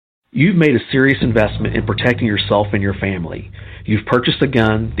You've made a serious investment in protecting yourself and your family. You've purchased the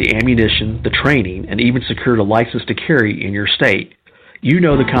gun, the ammunition, the training, and even secured a license to carry in your state. You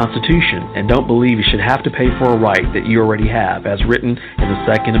know the Constitution and don't believe you should have to pay for a right that you already have, as written in the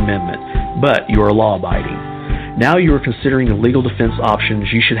Second Amendment, but you are law-abiding. Now you are considering the legal defense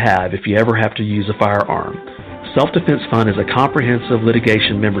options you should have if you ever have to use a firearm. Self-Defense Fund is a comprehensive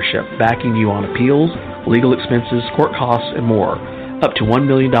litigation membership backing you on appeals, legal expenses, court costs, and more. Up to $1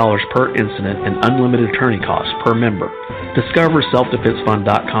 million per incident and unlimited attorney costs per member. Discover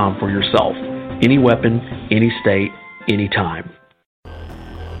selfdefensefund.com for yourself. Any weapon, any state, anytime.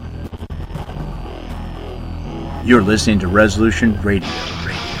 You're listening to Resolution Radio.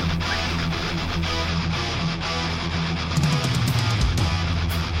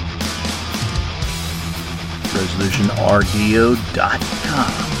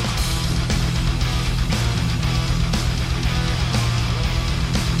 ResolutionRDO.com.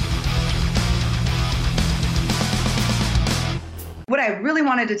 What I really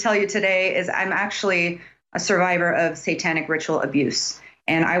wanted to tell you today is I'm actually a survivor of satanic ritual abuse.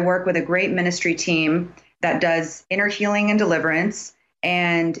 And I work with a great ministry team that does inner healing and deliverance.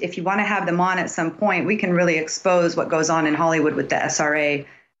 And if you want to have them on at some point, we can really expose what goes on in Hollywood with the SRA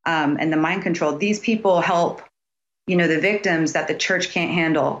and the mind control. These people help, the victims that the church can't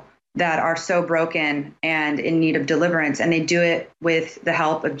handle, that are so broken and in need of deliverance. And they do it with the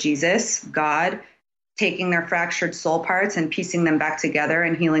help of Jesus, God, taking their fractured soul parts and piecing them back together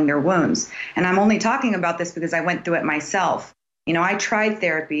and healing their wounds. And I'm only talking about this because I went through it myself. I tried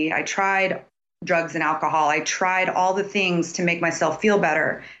therapy. I tried drugs and alcohol. I tried all the things to make myself feel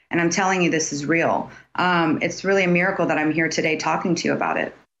better. And I'm telling you, this is real. It's really a miracle that I'm here today talking to you about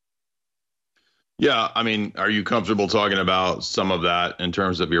it. Yeah. I mean, are you comfortable talking about some of that in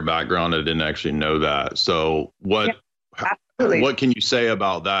terms of your background? I didn't actually know that. So what can you say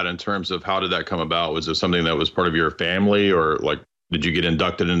about that in terms of how did that come about? Was it something that was part of your family, or did you get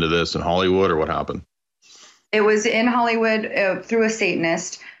inducted into this in Hollywood, or what happened? It was in Hollywood through a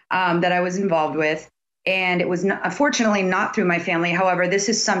Satanist that I was involved with. And it was unfortunately not through my family. However, this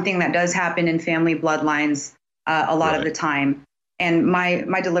is something that does happen in family bloodlines a lot of the time. And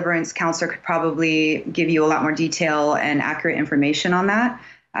my deliverance counselor could probably give you a lot more detail and accurate information on that.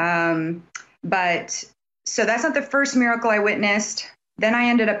 But so that's not the first miracle I witnessed. Then I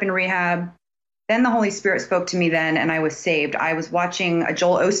ended up in rehab. Then the Holy Spirit spoke to me then, and I was saved. I was watching a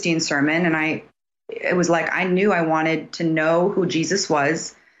Joel Osteen sermon, and it was like I knew I wanted to know who Jesus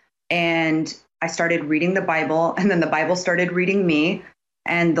was. And I started reading the Bible, and then the Bible started reading me,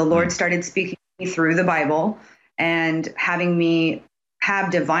 and the Lord started speaking to me through the Bible and having me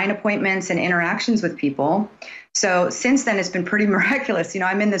have divine appointments and interactions with people. So since then, it's been pretty miraculous.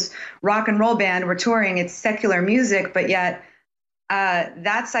 I'm in this rock and roll band. We're touring. It's secular music, but yet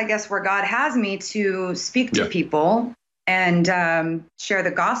that's, I guess, where God has me to speak to people and share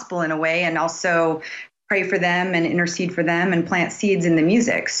the gospel in a way, and also pray for them and intercede for them and plant seeds in the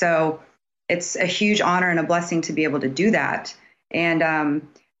music. So it's a huge honor and a blessing to be able to do that. And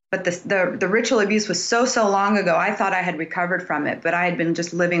but the ritual abuse was so long ago. I thought I had recovered from it, but I had been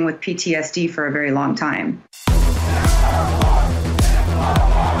just living with PTSD for a very long time.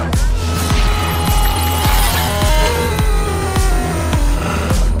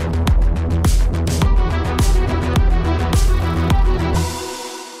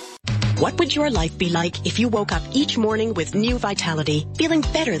 What would your life be like if you woke up each morning with new vitality, feeling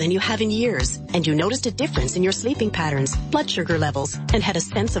better than you have in years, and you noticed a difference in your sleeping patterns, blood sugar levels, and had a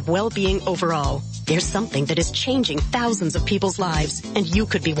sense of well-being overall? There's something that is changing thousands of people's lives, and you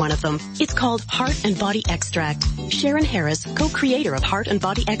could be one of them. It's called Heart and Body Extract. Sharon Harris, co-creator of Heart and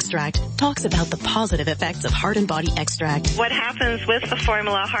Body Extract, talks about the positive effects of Heart and Body Extract. What happens with the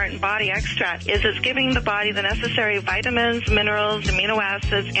formula Heart and Body Extract is it's giving the body the necessary vitamins, minerals, amino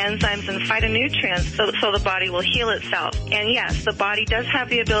acids, enzymes, and phytonutrients so the body will heal itself. And yes, the body does have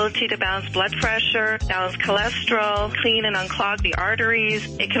the ability to balance blood pressure, balance cholesterol, clean and unclog the arteries.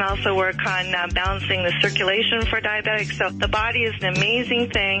 It can also work on balancing the circulation for diabetics. So the body is an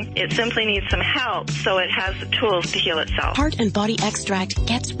amazing thing. It simply needs some help so it has the tools to heal itself. Heart and Body Extract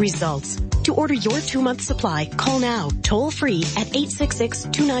gets results. To order your 2-month supply, call now, toll free at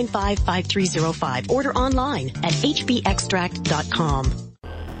 866-295-5305. Order online at hbextract.com.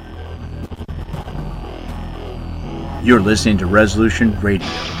 You're listening to Resolution Radio.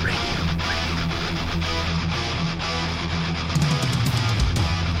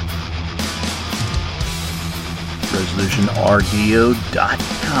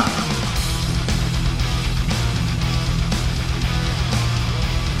 ResolutionRDO.com.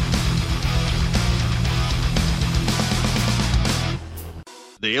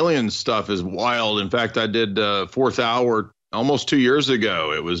 the alien stuff is wild. In fact, I did Fourth Hour almost 2 years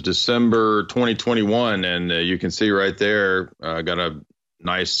ago. It was December 2021, and you can see right there, got a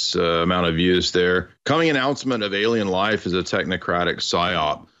nice amount of views there. Coming announcement of alien life is a technocratic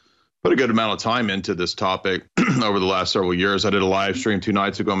psyop. Put a good amount of time into this topic over the last several years. I did a live stream 2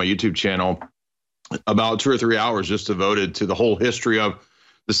 nights ago on my YouTube channel, about 2 or 3 hours just devoted to the whole history of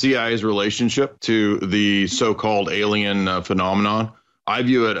the CIA's relationship to the so-called alien phenomenon. I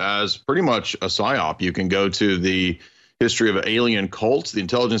view it as pretty much a psyop. You can go to the history of alien cults. The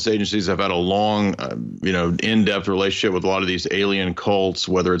intelligence agencies have had a long, in-depth relationship with a lot of these alien cults,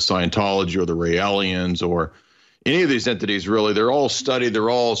 whether it's Scientology or the Raelians or any of these entities. Really, they're all studied. They're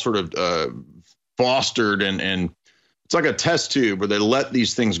all sort of fostered, and it's like a test tube where they let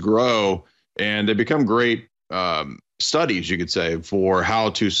these things grow, and they become great studies, you could say, for how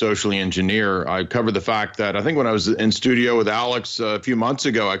to socially engineer. I covered the fact that, I think when I was in studio with Alex a few months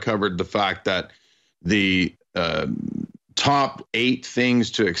ago, I covered the fact that the top 8 things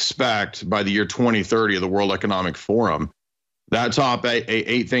to expect by the year 2030 of the World Economic Forum. That top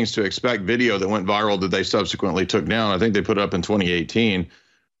eight things to expect video that went viral that they subsequently took down, I think they put it up in 2018.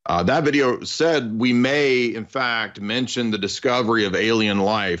 That video said we may, in fact, mention the discovery of alien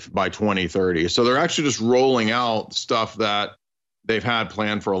life by 2030. So they're actually just rolling out stuff that they've had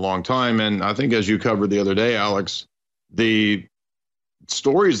planned for a long time. And I think, as you covered the other day, Alex, the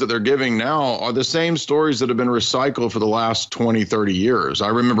stories that they're giving now are the same stories that have been recycled for the last 20, 30 years. I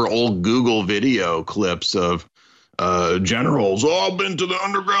remember old Google video clips of generals, I've been to the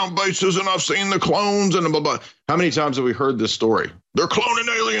underground bases and I've seen the clones and blah, blah. How many times have we heard this story? They're cloning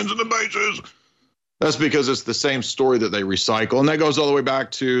aliens in the bases. That's because it's the same story that they recycle. And that goes all the way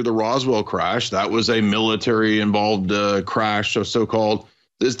back to the Roswell crash. That was a military-involved crash, so-called.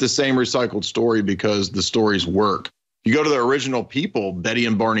 It's the same recycled story because the stories work. You go to the original people, Betty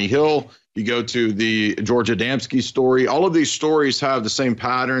and Barney Hill. You go to the George Adamski story. All of these stories have the same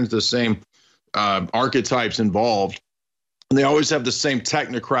patterns, the same archetypes involved. And they always have the same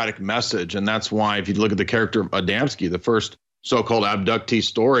technocratic message. And that's why, if you look at the character of Adamski, the first so-called abductee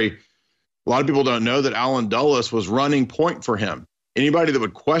story, a lot of people don't know that Alan Dulles was running point for him. Anybody that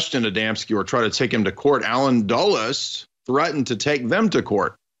would question Adamski or try to take him to court, Alan Dulles threatened to take them to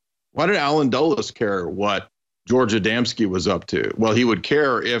court. Why did Alan Dulles care what George Adamski was up to? Well, he would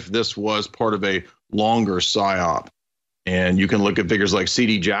care if this was part of a longer psyop. And you can look at figures like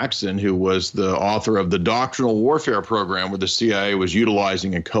C.D. Jackson, who was the author of the Doctrinal Warfare Program, where the CIA was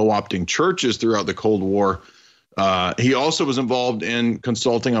utilizing and co-opting churches throughout the Cold War. He also was involved in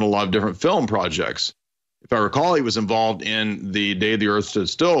consulting on a lot of different film projects. If I recall, he was involved in The Day the Earth Stood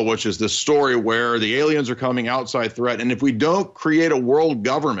Still, which is the story where the aliens are coming outside threat. And if we don't create a world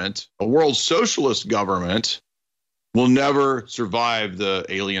government, a world socialist government, we'll never survive the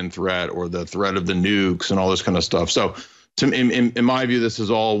alien threat or the threat of the nukes and all this kind of stuff. So in my view, this is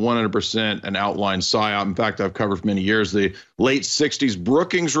all 100% an outlined psyop. In fact, I've covered for many years the late 60s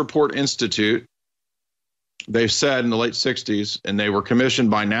Brookings Report Institute. They've said in the late 60s, and they were commissioned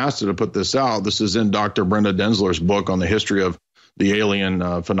by NASA to put this out. This is in Dr. Brenda Densler's book on the history of the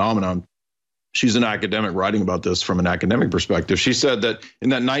alien phenomenon. She's an academic writing about this from an academic perspective. She said that in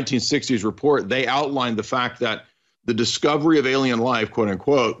that 1960s report, they outlined the fact that the discovery of alien life, quote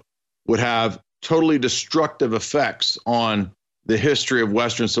unquote, would have totally destructive effects on the history of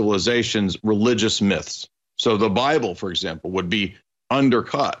Western civilization's religious myths. So the Bible, for example, would be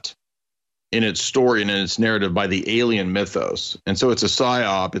undercut in its story and in its narrative by the alien mythos. And so it's a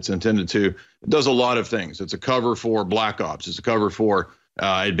psyop. It's intended to, it does a lot of things. It's a cover for black ops. It's a cover for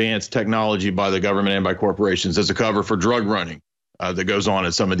advanced technology by the government and by corporations. It's a cover for drug running that goes on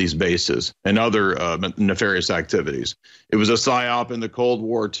at some of these bases and other nefarious activities. It was a psyop in the Cold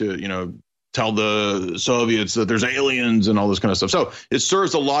War to, tell the Soviets that there's aliens and all this kind of stuff. So it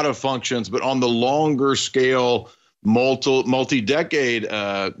serves a lot of functions, but on the longer scale, multi-decade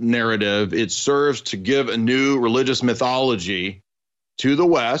narrative, it serves to give a new religious mythology to the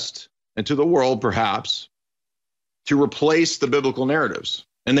West and to the world, perhaps, to replace the biblical narratives.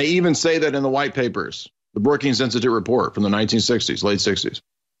 And they even say that in the white papers, the Brookings Institute report from the 1960s, late 60s,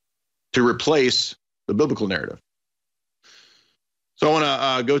 to replace the biblical narrative. So I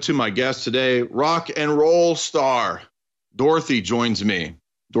want to go to my guest today, rock and roll star. Dorothy joins me.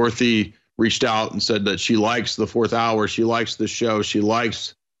 Dorothy reached out and said that she likes the Fourth Hour. She likes the show. She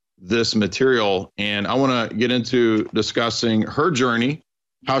likes this material. And I want to get into discussing her journey,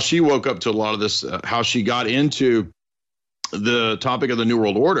 how she woke up to a lot of this, how she got into the topic of the New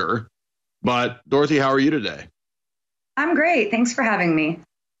World Order. But Dorothy, how are you today? I'm great. Thanks for having me.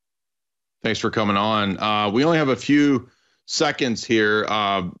 Thanks for coming on. We only have a few seconds here.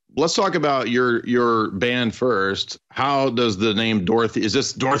 Let's talk about your band first. How does the name Dorothy? Is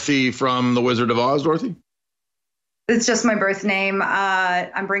this Dorothy from The Wizard of Oz, Dorothy? It's just my birth name.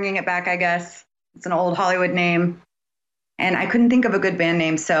 I'm bringing it back, I guess. It's an old Hollywood name. And I couldn't think of a good band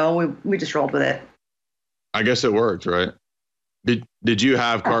name, so we just rolled with it. I guess it worked, right? Did you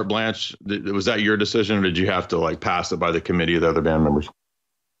have carte blanche? Was that your decision, or did you have to like pass it by the committee of the other band members?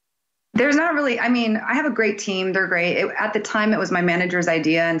 There's not really, I mean, I have a great team. They're great. At the time, it was my manager's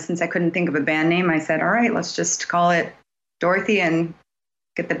idea. And since I couldn't think of a band name, I said, all right, let's just call it Dorothy and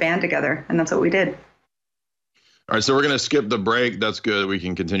get the band together. And that's what we did. All right. So we're going to skip the break. That's good. We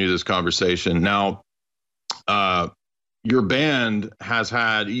can continue this conversation. Now, your band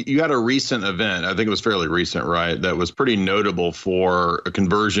you had a recent event. I think it was fairly recent, right? That was pretty notable for a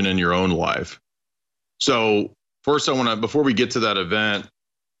conversion in your own life. So first, before we get to that event,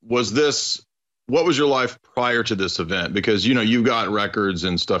 what was your life prior to this event? Because, you've got records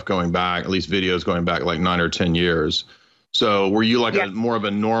and stuff going back, at least videos going back like 9 or 10 years. So were you like more of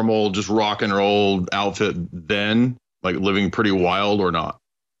a normal, just rock and roll outfit then, like living pretty wild or not?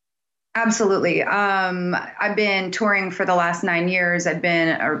 Absolutely. I've been touring for the last 9 years. I've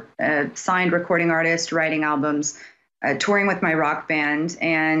been a signed recording artist, writing albums, touring with my rock band.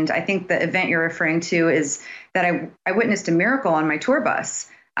 And I think the event you're referring to is that I witnessed a miracle on my tour bus.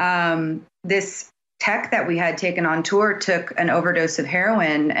 This tech that we had taken on tour took an overdose of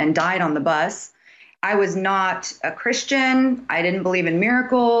heroin and died on the bus. I was not a Christian. I didn't believe in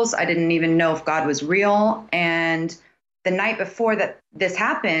miracles. I didn't even know if God was real. And the night before this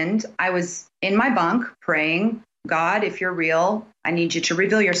happened, I was in my bunk praying, God, if you're real, I need you to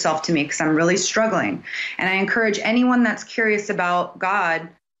reveal yourself to me because I'm really struggling. And I encourage anyone that's curious about God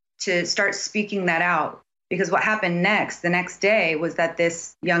to start speaking that out. Because what happened the next day, was that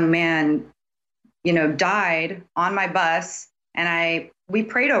this young man, died on my bus, and we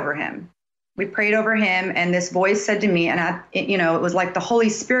prayed over him. We prayed over him, and this voice said to me, and it was like the Holy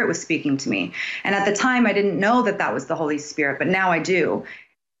Spirit was speaking to me. And at the time, I didn't know that was the Holy Spirit, but now I do.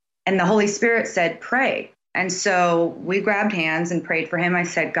 And the Holy Spirit said, pray. And so we grabbed hands and prayed for him. I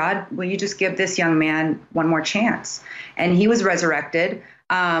said, God, will you just give this young man one more chance? And he was resurrected.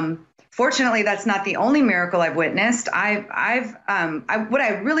 Fortunately, that's not the only miracle I've witnessed. What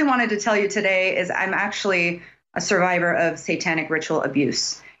I really wanted to tell you today is I'm actually a survivor of satanic ritual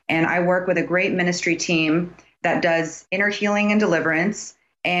abuse. And I work with a great ministry team that does inner healing and deliverance.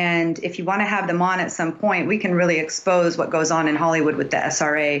 And if you want to have them on at some point, we can really expose what goes on in Hollywood with the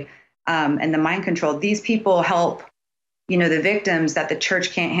SRA and the mind control. These people help, the victims that the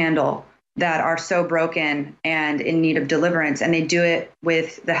church can't handle, that are so broken and in need of deliverance. And they do it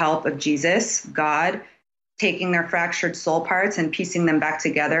with the help of Jesus, God, taking their fractured soul parts and piecing them back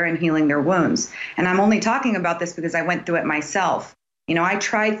together and healing their wounds. And I'm only talking about this because I went through it myself. I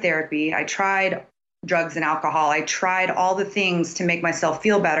tried therapy. I tried drugs and alcohol. I tried all the things to make myself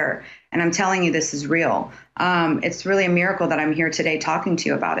feel better. And I'm telling you, this is real. It's really a miracle that I'm here today talking to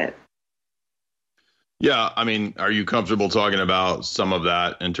you about it. Yeah. I mean, are you comfortable talking about some of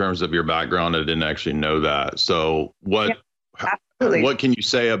that in terms of your background? I didn't actually know that. So what can you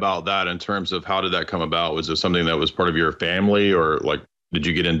say about that in terms of how did that come about? Was it something that was part of your family, or like, did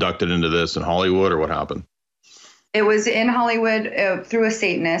you get inducted into this in Hollywood, or what happened? It was in Hollywood through a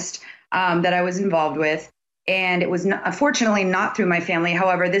Satanist that I was involved with. And it was unfortunately not through my family.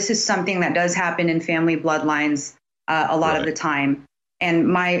 However, this is something that does happen in family bloodlines a lot of the time. And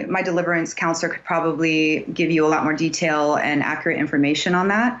my deliverance counselor could probably give you a lot more detail and accurate information on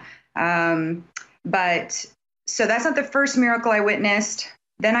that. But so that's not the first miracle I witnessed.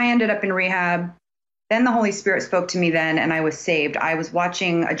 Then I ended up in rehab. Then the Holy Spirit spoke to me then, and I was saved. I was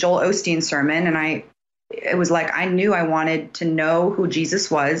watching a Joel Osteen sermon, and it was like I knew I wanted to know who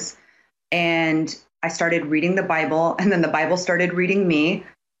Jesus was. And I started reading the Bible, and then the Bible started reading me,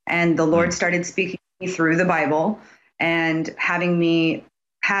 and the Lord started speaking to me through the Bible and having me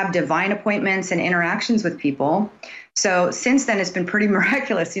have divine appointments and interactions with people. So since then, it's been pretty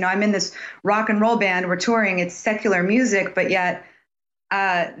miraculous. I'm in this rock and roll band. We're touring. It's secular music, but yet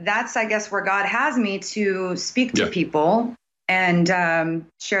that's, I guess, where God has me to speak to people and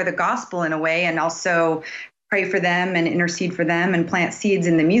share the gospel in a way, and also pray for them and intercede for them and plant seeds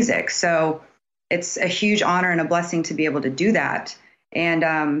in the music. So it's a huge honor and a blessing to be able to do that.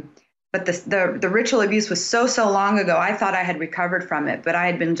 And but the ritual abuse was so long ago. I thought I had recovered from it, but I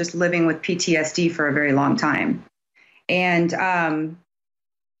had been just living with PTSD for a very long time. And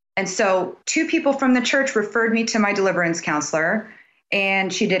so 2 people from the church referred me to my deliverance counselor,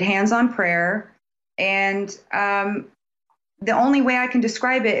 and she did hands-on prayer. And the only way I can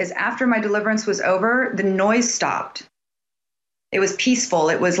describe it is after my deliverance was over, the noise stopped. It was peaceful.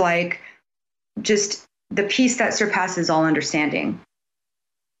 It was like just the peace that surpasses all understanding.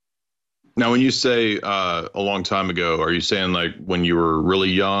 Now, when you say a long time ago, are you saying like when you were really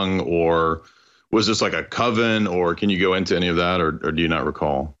young, or was this like a coven, or can you go into any of that, or do you not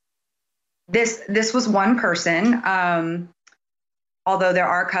recall? This was one person. Although there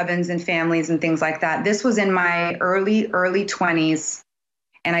are covens and families and things like that. This was in my early 20s,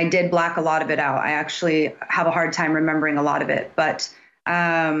 and I did black a lot of it out. I actually have a hard time remembering a lot of it. But,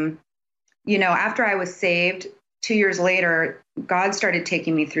 after I was saved, 2 years later, God started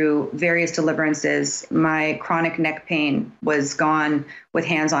taking me through various deliverances. My chronic neck pain was gone with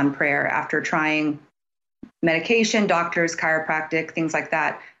hands-on prayer after trying medication, doctors, chiropractic, things like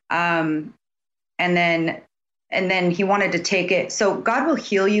that. And then he wanted to take it. So God will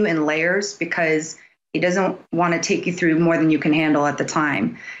heal you in layers because he doesn't want to take you through more than you can handle at the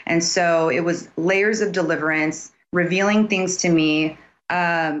time. And so it was layers of deliverance, revealing things to me,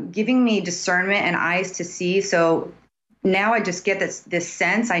 giving me discernment and eyes to see. So now I just get this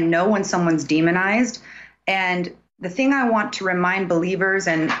sense. I know when someone's demonized. And the thing I want to remind believers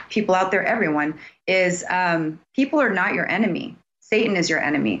and people out there, everyone, is people are not your enemy. Satan is your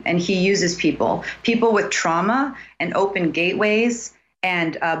enemy, and he uses people with trauma and open gateways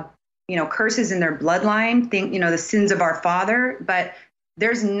and, curses in their bloodline, the sins of our father. But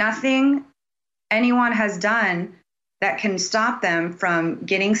there's nothing anyone has done that can stop them from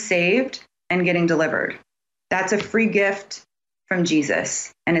getting saved and getting delivered. That's a free gift from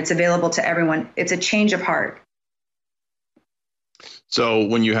Jesus, and it's available to everyone. It's a change of heart. So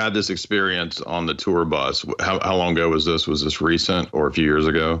when you had this experience on the tour bus, how long ago was this? Was this recent or a few years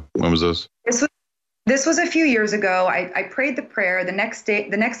ago? When was this? This was a few years ago. I prayed the prayer. The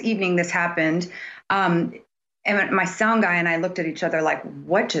next evening this happened. And my sound guy and I looked at each other like,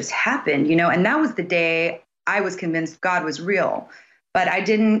 what just happened? And that was the day I was convinced God was real. But I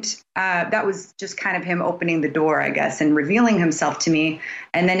didn't, that was just kind of him opening the door, I guess, and revealing himself to me.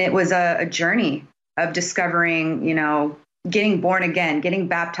 And then it was a journey of discovering, getting born again, getting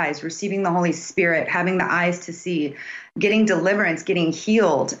baptized, receiving the Holy Spirit, having the eyes to see, getting deliverance, getting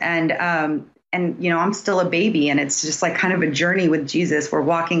healed. And I'm still a baby, and it's just like kind of a journey with Jesus. We're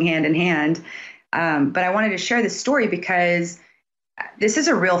walking hand in hand. But I wanted to share this story because this is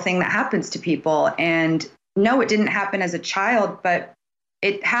a real thing that happens to people. And no, it didn't happen as a child, but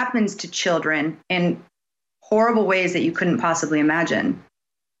it happens to children in horrible ways that you couldn't possibly imagine.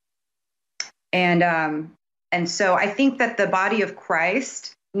 And so I think that the body of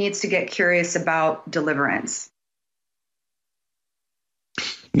Christ needs to get curious about deliverance.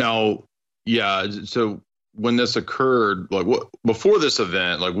 Now, yeah. So when this occurred, before this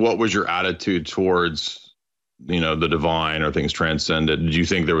event, what was your attitude towards, the divine or things transcended? Did you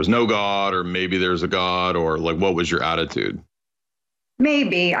think there was no God, or maybe there's a God, or what was your attitude?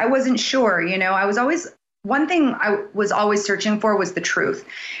 Maybe. I wasn't sure. One thing I was always searching for was the truth.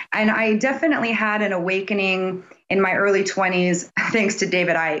 And I definitely had an awakening in my early 20s, thanks to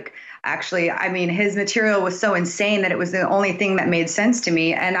David Icke. Actually, his material was so insane that it was the only thing that made sense to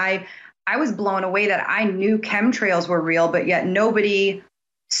me. And I was blown away that I knew chemtrails were real, but yet nobody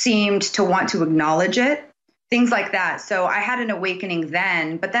seemed to want to acknowledge it. Things like that. So I had an awakening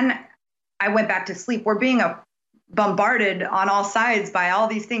then, but then I went back to sleep. We're being bombarded on all sides by all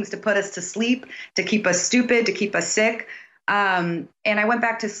these things to put us to sleep, to keep us stupid, to keep us sick. And I went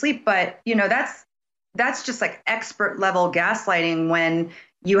back to sleep, but that's just like expert level gaslighting when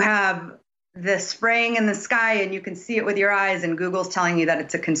you have the spraying in the sky and you can see it with your eyes and Google's telling you that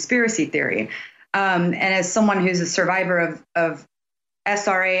it's a conspiracy theory. And as someone who's a survivor of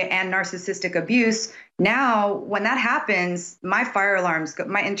SRA and narcissistic abuse, now when that happens, my fire alarms,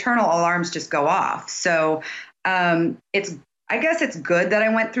 my internal alarms just go off. So I guess it's good that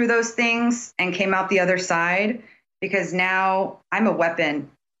I went through those things and came out the other side, because now I'm a weapon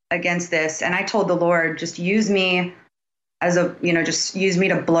against this. And I told the Lord, just use me just use me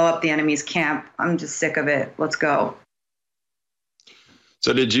to blow up the enemy's camp. I'm just sick of it. Let's go.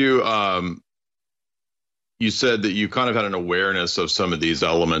 So did you, you said that you kind of had an awareness of some of these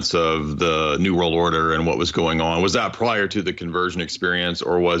elements of the New World Order and what was going on. Was that prior to the conversion experience,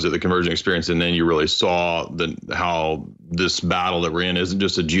 or was it the conversion experience and then you really saw how this battle that we're in isn't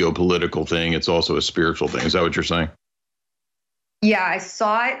just a geopolitical thing, it's also a spiritual thing? Is that what you're saying? Yeah, I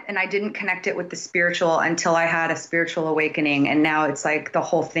saw it and I didn't connect it with the spiritual until I had a spiritual awakening. And now it's like the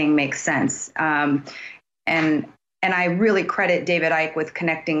whole thing makes sense. And I really credit David Icke with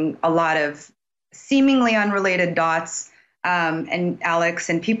connecting a lot of seemingly unrelated dots, and Alex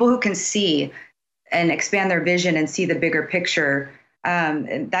and people who can see and expand their vision and see the bigger picture.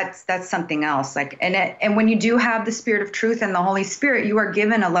 And that's something else. Like, and when you do have the Spirit of truth and the Holy Spirit, you are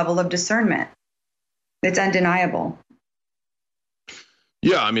given a level of discernment. It's undeniable.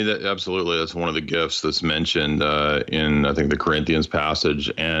 Yeah, I mean, absolutely. That's one of the gifts that's mentioned in, I think, the Corinthians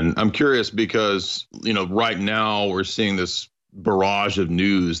passage. And I'm curious because, right now we're seeing this barrage of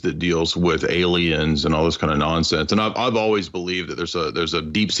news that deals with aliens and all this kind of nonsense. And I've always believed that there's a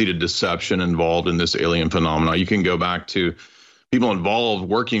deep-seated deception involved in this alien phenomenon. You can go back to people involved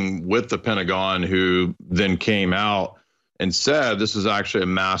working with the Pentagon who then came out and said this is actually a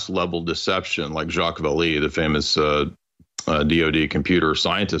mass-level deception, like Jacques Vallée, the famous DOD computer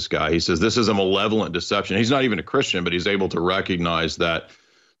scientist guy. He says this is a malevolent deception. He's not even a Christian, but he's able to recognize that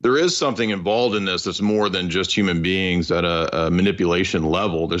there is something involved in this that's more than just human beings at a manipulation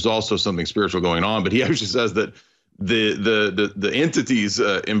level. There's also something spiritual going on. But he actually says that the entities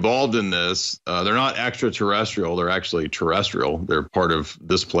involved in this, they're not extraterrestrial. They're actually terrestrial. They're part of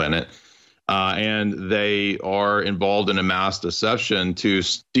this planet. And they are involved in a mass deception to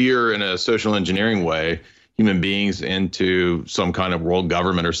steer in a social engineering way human beings into some kind of world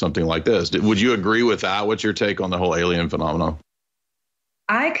government or something like this. Would you agree with that? What's your take on the whole alien phenomenon?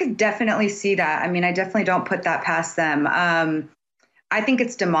 I could definitely see that. I mean, I definitely don't put that past them. I think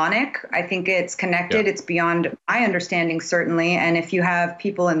it's demonic. I think it's connected. Yeah. It's beyond my understanding, certainly. And if you have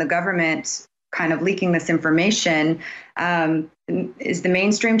people in the government kind of leaking this information, is the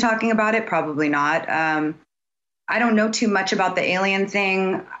mainstream talking about it? Probably not. I don't know too much about the alien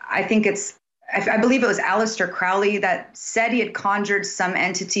thing. I believe it was Aleister Crowley that said he had conjured some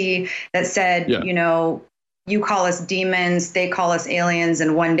entity that said, you call us demons, they call us aliens,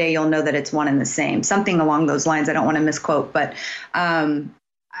 and one day you'll know that it's one and the same. Something along those lines. I don't want to misquote, but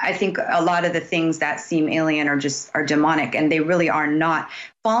I think a lot of the things that seem alien are demonic, and they really are not.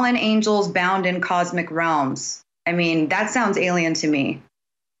 Fallen angels bound in cosmic realms. I mean, that sounds alien to me.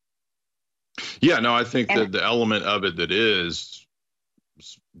 Yeah, no, I think that the element of it that is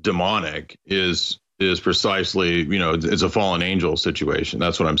demonic is precisely, it's a fallen angel situation.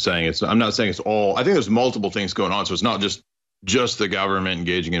 That's what I'm saying. I'm not saying it's all. I think there's multiple things going on. So it's not just the government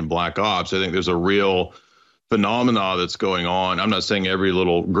engaging in black ops. I think there's a real phenomena that's going on. I'm not saying every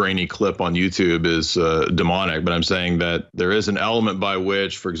little grainy clip on YouTube is demonic, but I'm saying that there is an element by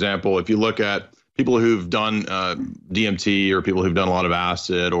which, for example, if you look at people who've done DMT or people who've done a lot of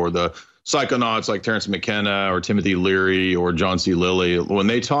acid, or the psychonauts like Terrence McKenna or Timothy Leary or John C. Lilly, when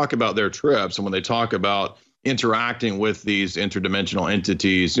they talk about their trips and when they talk about interacting with these interdimensional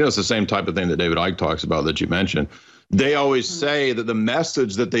entities, it's the same type of thing that David Icke talks about that you mentioned. They always say that the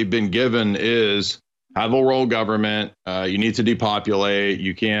message that they've been given is have a world government. You need to depopulate.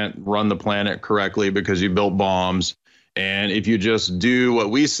 You can't run the planet correctly because you built bombs. And if you just do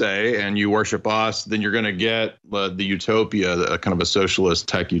what we say and you worship us, then you're going to get the utopia, kind of a socialist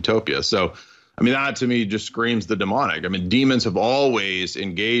tech utopia. So, I mean, that to me just screams the demonic. I mean, demons have always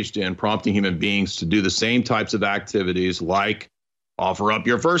engaged in prompting human beings to do the same types of activities, like offer up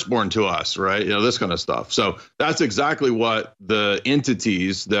your firstborn to us, right? This kind of stuff. So that's exactly what the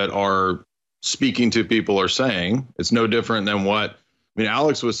entities that are speaking to people are saying. It's no different than what,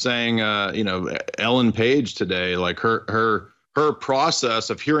 Alex was saying, Ellen Page today, like her process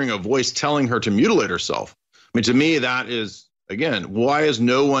of hearing a voice telling her to mutilate herself. To me, that is, again, why is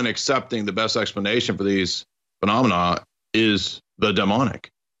no one accepting the best explanation for these phenomena is the demonic?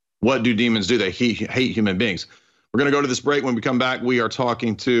 What do demons do? They hate human beings. We're going to go to this break. When we come back, we are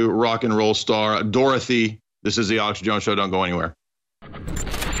talking to rock and roll star Dorothy. This is the Alex Jones Show. Don't go anywhere.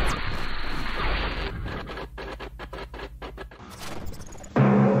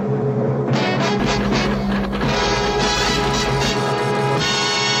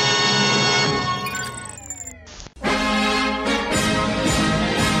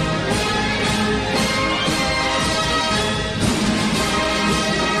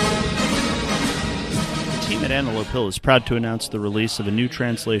 Hill is proud to announce the release of a new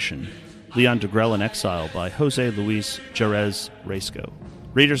translation, Leon Degrelle in Exile by Jose Luis Jerez Resco.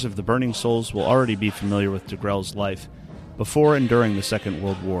 Readers of The Burning Souls will already be familiar with Degrelle's life before and during the Second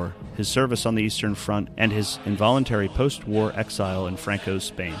World War, his service on the Eastern Front, and his involuntary post-war exile in Franco's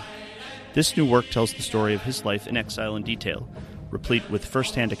Spain. This new work tells the story of his life in exile in detail, replete with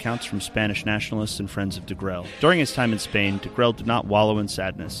first-hand accounts from Spanish nationalists and friends of Degrelle. During his time in Spain, Degrelle did not wallow in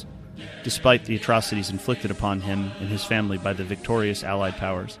sadness, despite the atrocities inflicted upon him and his family by the victorious Allied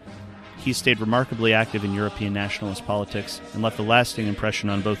powers. He stayed remarkably active in European nationalist politics and left a lasting impression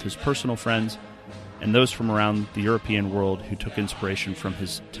on both his personal friends and those from around the European world who took inspiration from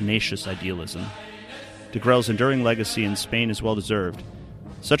his tenacious idealism. Degrelle's enduring legacy in Spain is well-deserved.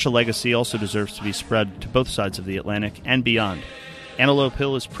 Such a legacy also deserves to be spread to both sides of the Atlantic and beyond. Antelope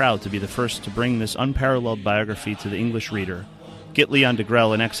Hill is proud to be the first to bring this unparalleled biography to the English reader. Get Leon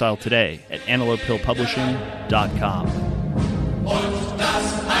Degrelle in Exile today at antelopehillpublishing.com.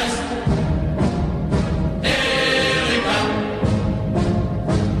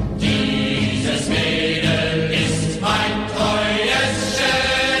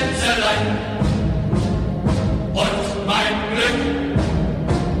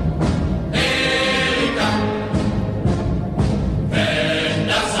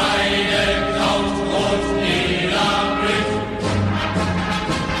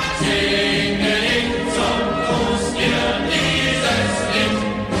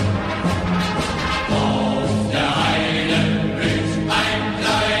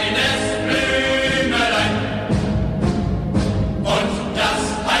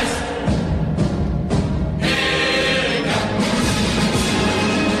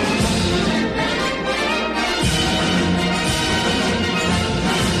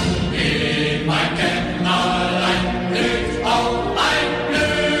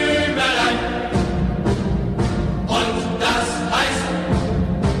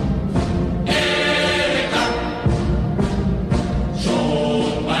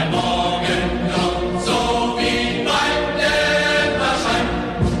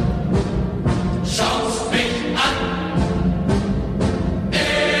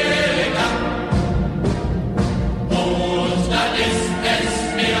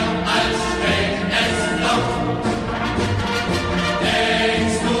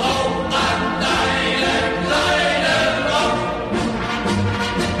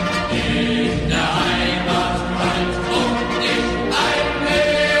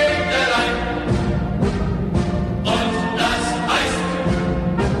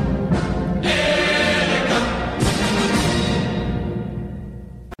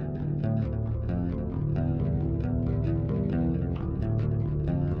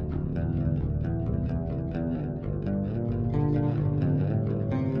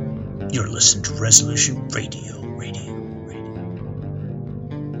 You're listening to Resolution Radio.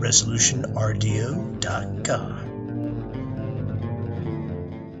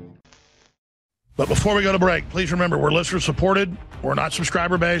 ResolutionRDO.com. But before we go to break, please remember we're listener supported. We're not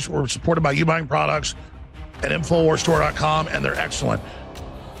subscriber based. We're supported by you buying products at InfoWarsStore.com, and they're excellent.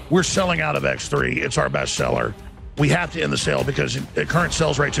 We're selling out of X3. It's our best seller. We have to end the sale because at current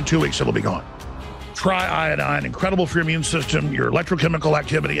sales rates in 2 weeks, it'll be gone. Try iodine, incredible for your immune system, your electrochemical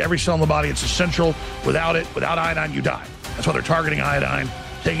activity, every cell in the body. It's essential. Without iodine, you die. That's why they're targeting iodine,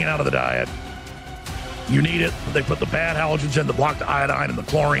 taking it out of the diet. You need it. They put the bad halogens in to block the iodine and the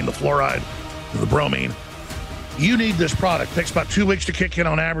chlorine, the fluoride, the bromine. You need this product. It takes about 2 weeks to kick in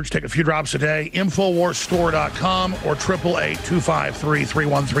on average. Take a few drops a day. InfoWarsStore.com or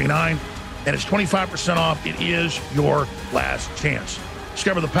 888-253-3139. And it's 25% off. It is your last chance.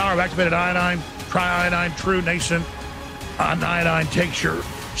 Discover the power of activated iodine. Try iodine, true, nascent. Iodine takes your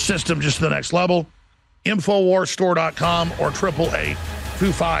system just to the next level. InfoWarsStore.com or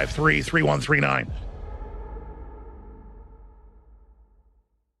 888-253-3139.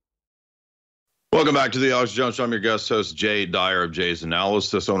 Welcome back to the Alex Jones Show. I'm your guest host, Jay Dyer of Jay's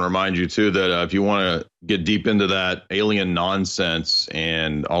Analysis. I want to remind you, too, that if you want to get deep into that alien nonsense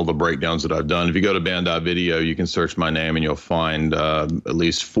and all the breakdowns that I've done, if you go to band.video, you can search my name and you'll find at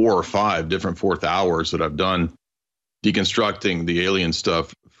least 4 or 5 different fourth hours that I've done deconstructing the alien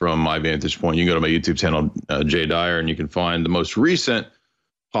stuff from my vantage point. You can go to my YouTube channel, Jay Dyer, and you can find the most recent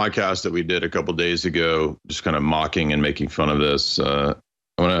podcast that we did a couple days ago, just kind of mocking and making fun of this.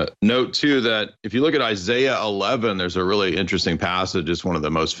 I want to note, too, that if you look at Isaiah 11, there's a really interesting passage. It's one of the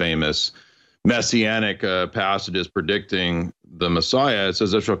most famous messianic passages predicting the Messiah. It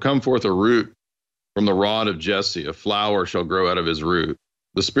says, "There shall come forth a root from the rod of Jesse. A flower shall grow out of his root.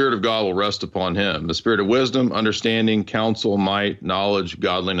 The Spirit of God will rest upon him. The Spirit of wisdom, understanding, counsel, might, knowledge,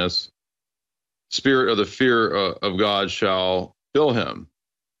 godliness. Spirit of the fear of God shall fill him."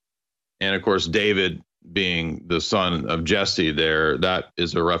 And, of course, David being the son of Jesse there, that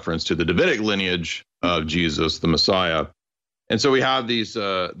is a reference to the Davidic lineage of Jesus, the Messiah. And so we have these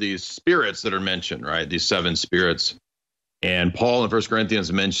spirits that are mentioned, right? These 7 spirits. And Paul in 1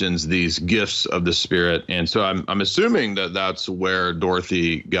 Corinthians mentions these gifts of the Spirit. And so I'm assuming that that's where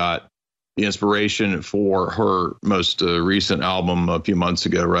Dorothy got the inspiration for her most recent album a few months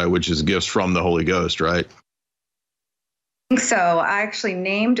ago, right? Which is Gifts from the Holy Ghost, right? So I actually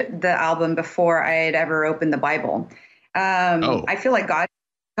named the album before I had ever opened the Bible. I feel like God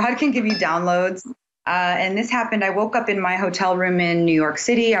can give you downloads. And this happened. I woke up in my hotel room in New York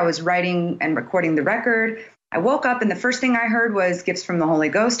City. I was writing and recording the record. I woke up and the first thing I heard was Gifts from the Holy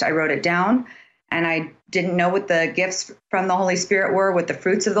Ghost. I wrote it down. and I didn't know what the gifts from the Holy Spirit were, what the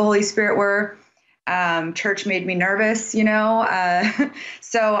fruits of the Holy Spirit were. Church made me nervous, you know.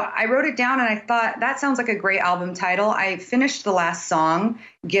 So I wrote it down and I thought that sounds like a great album title. I finished the last song,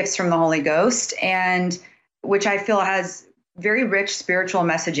 Gifts from the Holy Ghost, and which I feel has very rich spiritual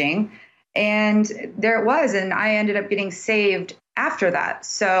messaging. And there it was. And I ended up getting saved after that.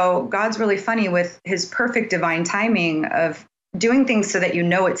 So God's really funny with his perfect divine timing of doing things so that you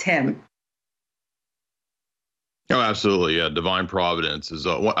know it's him. Oh, absolutely. Yeah. Divine providence is,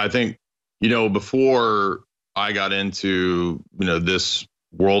 I think, you know, before I got into, you know, this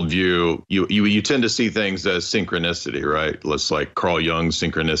worldview, you tend to see things as synchronicity, right? Let's like Carl Jung's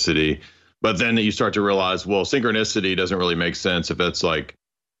synchronicity. But then you start to realize, well, synchronicity doesn't really make sense if it's like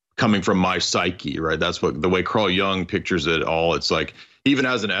coming from my psyche, right? That's what the way Carl Jung pictures it all. It's like, he even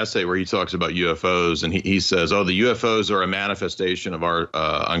has an essay where he talks about UFOs, and he says, oh, the UFOs are a manifestation of our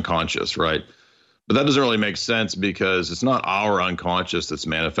unconscious, right? But that doesn't really make sense because it's not our unconscious that's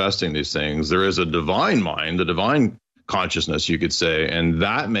manifesting these things. There is a divine mind, a divine consciousness, you could say, and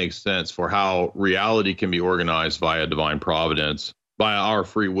that makes sense for how reality can be organized via divine providence, by our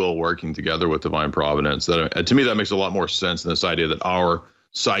free will working together with divine providence. That, to me, that makes a lot more sense than this idea that our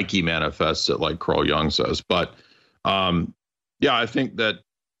psyche manifests it, like Carl Jung says. But yeah, I think that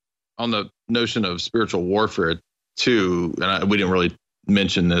on the notion of spiritual warfare too, and we didn't really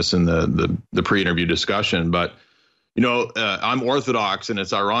mention this in the pre-interview discussion, but you know, I'm Orthodox, and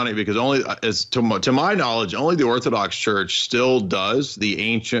it's ironic because only, as to my knowledge, only the Orthodox Church still does the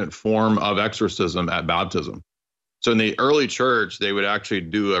ancient form of exorcism at baptism. So in the early church, they would actually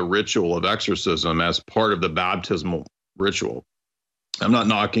do a ritual of exorcism as part of the baptismal ritual. I'm not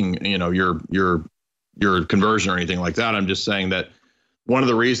knocking, you know, your conversion or anything like that. I'm just saying that one of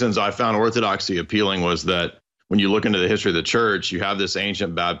the reasons I found Orthodoxy appealing was that when you look into the history of the church, you have this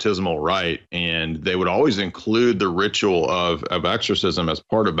ancient baptismal rite, and they would always include the ritual of exorcism as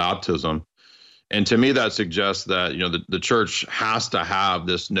part of baptism. And to me, that suggests that, you know, the church has to have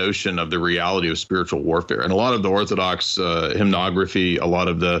this notion of the reality of spiritual warfare. And a lot of the Orthodox hymnography, a lot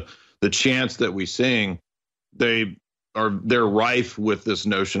of the chants that we sing, they're rife with this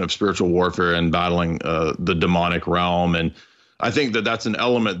notion of spiritual warfare and battling the demonic realm. And I think that that's an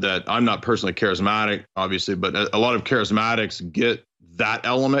element that I'm not personally charismatic, obviously, but a lot of charismatics get that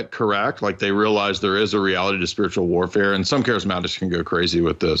element correct. Like they realize there is a reality to spiritual warfare, and some charismatics can go crazy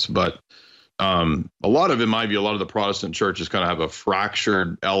with this. But a lot of, in my view, a lot of the Protestant churches kind of have a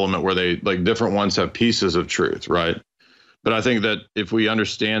fractured element where they, like, different ones have pieces of truth, right? But I think that if we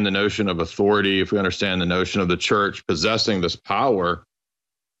understand the notion of authority, if we understand the notion of the church possessing this power,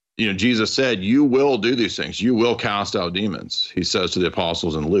 you know, Jesus said, you will do these things. You will cast out demons, he says to the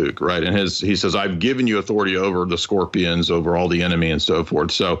apostles in Luke, right? And he says, I've given you authority over the scorpions, over all the enemy and so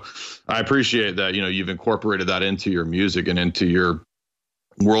forth. So I appreciate that, you know, you've incorporated that into your music and into your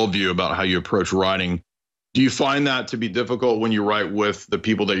worldview about how you approach writing. Do you find that to be difficult when you write with the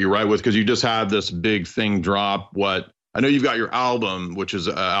people that you write with? Because you just had this big thing drop. I know you've got your album, which is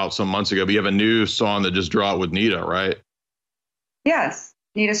out some months ago, but you have a new song that just dropped with Nita, right? Yes.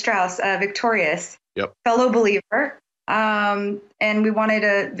 Nita Strauss, Victorious, yep. Fellow believer. And we wanted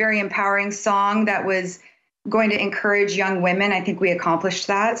a very empowering song that was going to encourage young women. I think we accomplished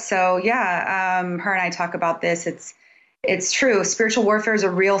that. So yeah, her and I talk about this. It's true. Spiritual warfare is a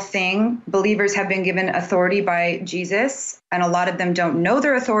real thing. Believers have been given authority by Jesus, and a lot of them don't know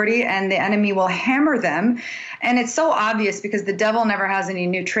their authority, and the enemy will hammer them. And it's so obvious because the devil never has any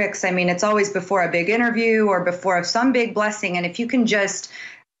new tricks. I mean, it's always before a big interview or before some big blessing. And if you can just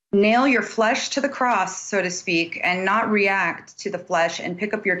nail your flesh to the cross, so to speak, and not react to the flesh and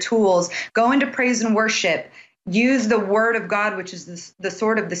pick up your tools, go into praise and worship, use the word of God, which is the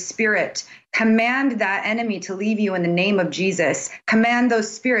sword of the Spirit. Command that enemy to leave you in the name of Jesus. Command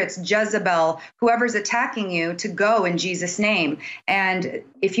those spirits, Jezebel, whoever's attacking you, to go in Jesus' name. And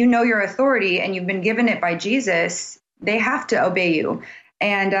if you know your authority and you've been given it by Jesus, they have to obey you.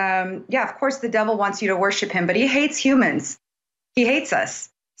 And yeah, of course, the devil wants you to worship him, but he hates humans. He hates us.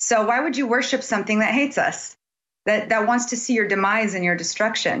 So why would you worship something that hates us, that wants to see your demise and your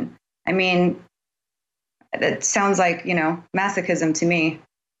destruction? I mean, that sounds like, you know, masochism to me.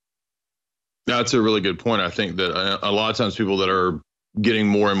 That's a really good point. I think that a lot of times people that are getting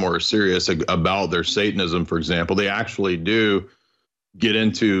more and more serious about their Satanism, for example, they actually do get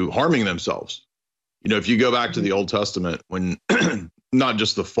into harming themselves. You know, if you go back to the Old Testament, when not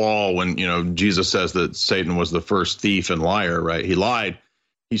just the fall, when, you know, Jesus says that Satan was the first thief and liar, right? He lied.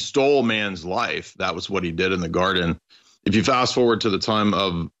 He stole man's life. That was what he did in the garden. If you fast forward to the time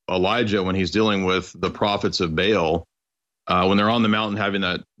of Elijah, when he's dealing with the prophets of Baal, when they're on the mountain having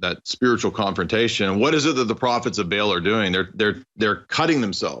that spiritual confrontation. What is it that the prophets of Baal are doing? They're cutting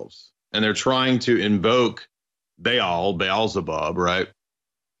themselves, and they're trying to invoke Beelzebub, right?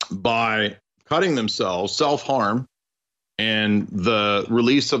 By cutting themselves, self-harm, and the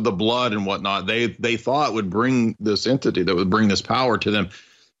release of the blood and whatnot, they thought would bring this entity, that would bring this power to them,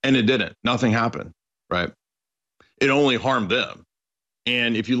 and it didn't. Nothing happened, right? It only harmed them.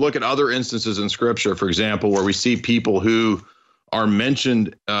 And if you look at other instances in Scripture, for example, where we see people who are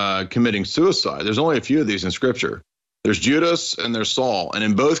mentioned committing suicide, there's only a few of these in Scripture. There's Judas and there's Saul. And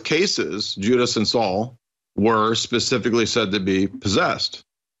in both cases, Judas and Saul were specifically said to be possessed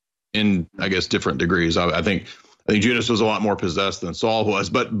in, I guess, different degrees. I think Judas was a lot more possessed than Saul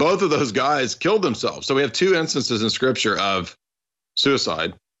was, but both of those guys killed themselves. So we have two instances in Scripture of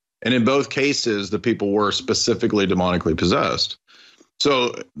suicide. And in both cases, the people were specifically demonically possessed.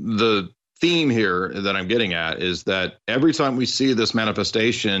 So the theme here that I'm getting at is that every time we see this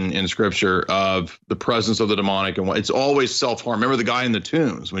manifestation in Scripture of the presence of the demonic, and it's always self-harm. Remember the guy in the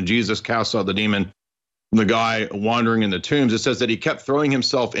tombs, when Jesus cast out the demon, the guy wandering in the tombs, it says that he kept throwing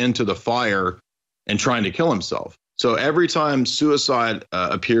himself into the fire and trying to kill himself. So every time suicide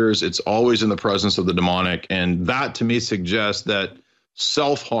appears, it's always in the presence of the demonic. And that to me suggests that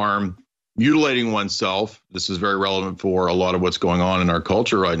self-harm, mutilating oneself, this is very relevant for a lot of what's going on in our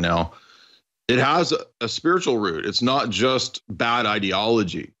culture right now. It has a spiritual root. It's not just bad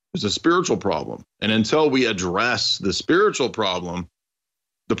ideology. It's a spiritual problem. And until we address the spiritual problem,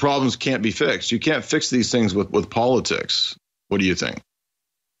 the problems can't be fixed. You can't fix these things with politics. What do you think?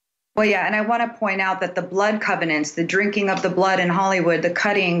 Well, yeah, and I want to point out that the blood covenants, the drinking of the blood in Hollywood, the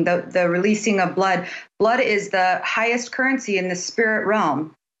cutting, the releasing of blood is the highest currency in the spirit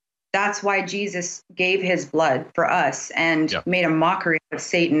realm. That's why Jesus gave his blood for us and made a mockery of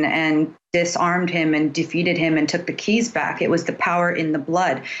Satan and disarmed him and defeated him and took the keys back. It was the power in the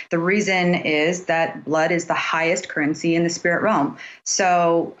blood. The reason is that blood is the highest currency in the spirit realm.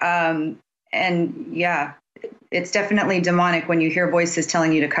 So, it's definitely demonic when you hear voices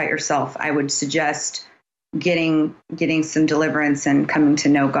telling you to cut yourself. I would suggest getting some deliverance and coming to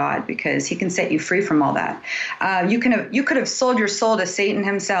know God, because he can set you free from all that. You could have sold your soul to Satan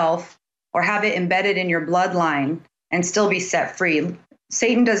himself or have it embedded in your bloodline and still be set free.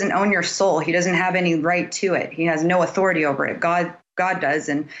 Satan doesn't own your soul. He doesn't have any right to it. He has no authority over it. God does,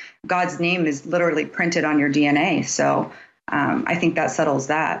 and God's name is literally printed on your DNA. So I think that settles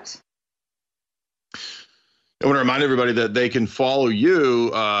that. I want to remind everybody that they can follow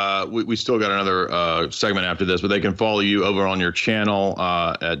you. We still got another segment after this, but they can follow you over on your channel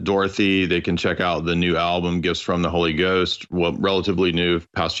at Dorothy. They can check out the new album, Gifts from the Holy Ghost, well, relatively new,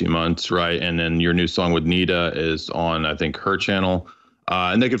 past few months, right? And then your new song with Nita is on, I think, her channel.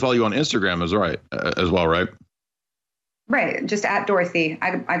 And they can follow you on Instagram as well, right? Right, just at Dorothy.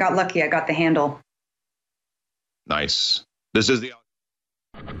 I got lucky. I got the handle. Nice. This is the...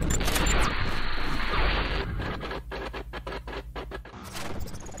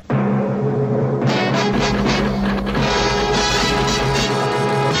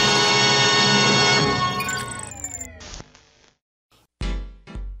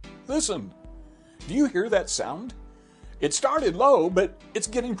 Listen, do you hear that sound? It started low, but it's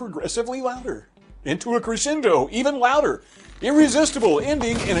getting progressively louder. Into a crescendo, even louder. Irresistible,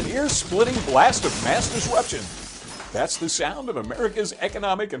 ending in an ear-splitting blast of mass disruption. That's the sound of America's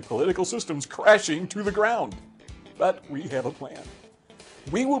economic and political systems crashing to the ground. But we have a plan.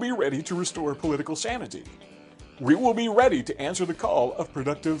 We will be ready to restore political sanity. We will be ready to answer the call of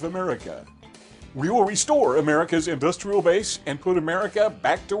productive America. We will restore America's industrial base and put America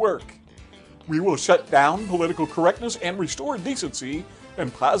back to work. We will shut down political correctness and restore decency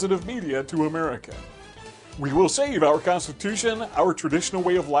and positive media to America. We will save our Constitution, our traditional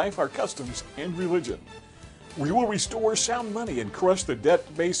way of life, our customs, and religion. We will restore sound money and crush the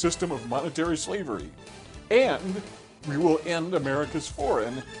debt-based system of monetary slavery. And we will end America's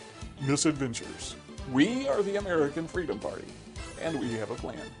foreign misadventures. We are the American Freedom Party, and we have a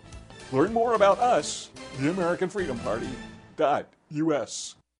plan. Learn more about us, the American Freedom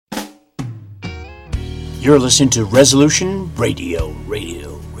Party.us. You're listening to Resolution Radio.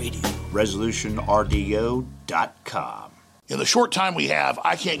 ResolutionRDO.com. In the short time we have,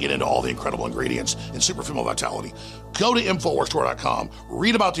 I can't get into all the incredible ingredients in Super Female Vitality. Go to InfoWarsStore.com,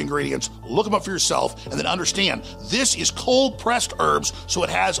 read about the ingredients, look them up for yourself, and then understand this is cold-pressed herbs, so it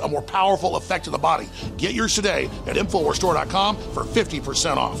has a more powerful effect to the body. Get yours today at InfoWarsStore.com for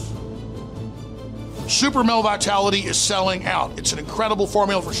 50% off. Super Male Vitality is selling out. It's an incredible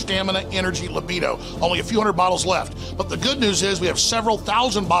formula for stamina, energy, libido. Only a few hundred bottles left. But the good news is we have several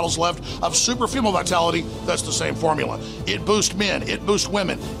thousand bottles left of Super Female Vitality. That's the same formula. It boosts men. It boosts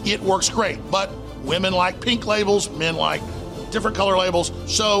women. It works great. But women like pink labels. Men like different color labels.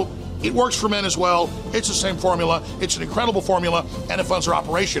 So it works for men as well. It's the same formula. It's an incredible formula, and it funds our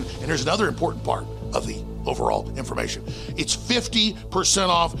operation. And here's another important part of the overall information. It's 50%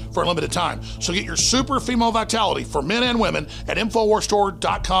 off for a limited time. So get your Super Female Vitality for men and women at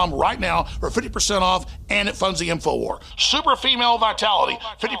InfoWarsStore.com right now for 50% off, and it funds the InfoWar. Super Female Vitality,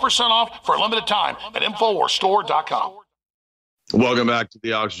 50% off for a limited time at InfoWarsStore.com. Welcome back to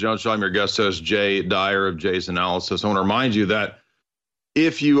the Alex Jones Show. I'm your guest host, Jay Dyer of Jay's Analysis. I want to remind you that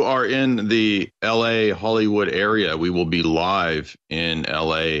if you are in the LA Hollywood area, we will be live in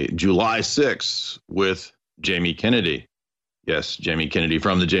LA July 6th with Jamie Kennedy. Yes, Jamie Kennedy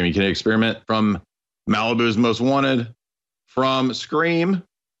from the Jamie Kennedy Experiment, from Malibu's Most Wanted, from Scream.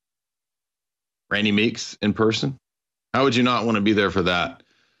 Randy Meeks in person. How would you not want to be there for that?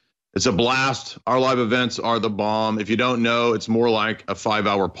 It's a blast. Our live events are the bomb. If you don't know, it's more like a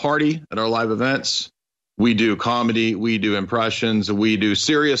 5-hour party at our live events. We do comedy, we do impressions, we do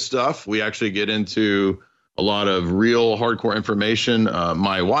serious stuff. We actually get into a lot of real hardcore information.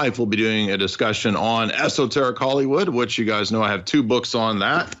 My wife will be doing a discussion on esoteric Hollywood, which you guys know I have 2 books on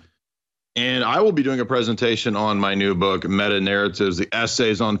that. And I will be doing a presentation on my new book, Meta-Narratives, the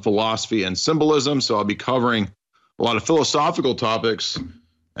essays on philosophy and symbolism. So I'll be covering a lot of philosophical topics,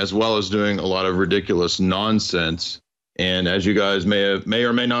 as well as doing a lot of ridiculous nonsense. And as you guys may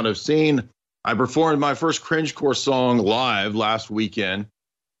or may not have seen, I performed my first Cringecore song live last weekend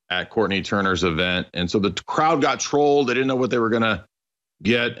at Courtney Turner's event. And so the crowd got trolled. They didn't know what they were going to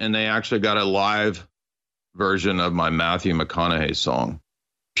get. And they actually got a live version of my Matthew McConaughey song.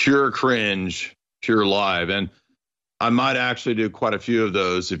 Pure cringe, pure live. And I might actually do quite a few of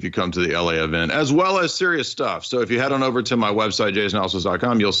those if you come to the LA event, as well as serious stuff. So if you head on over to my website,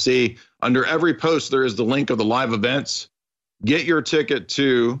 jaysanalysis.com, you'll see under every post there is the link of the live events. Get your ticket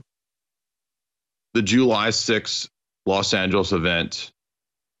to the July 6th Los Angeles event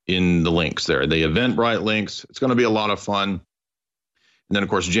in the links there, the Eventbrite links. It's going to be a lot of fun. And then, of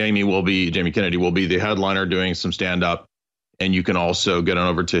course, Jamie Kennedy will be the headliner doing some stand-up. And you can also get on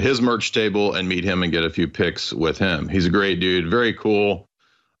over to his merch table and meet him and get a few pics with him. He's a great dude, very cool.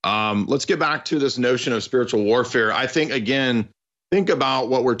 Let's get back to this notion of spiritual warfare. I think, again, think about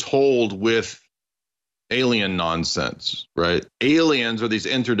what we're told with alien nonsense, right? Aliens are these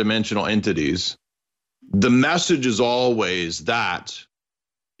interdimensional entities. The message is always that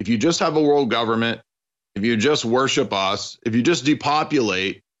if you just have a world government, if you just worship us, if you just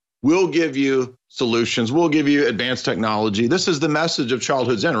depopulate, we'll give you solutions. We'll give you advanced technology. This is the message of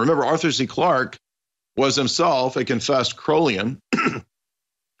childhood's end. Remember, Arthur C. Clarke was himself a confessed Crowleyan,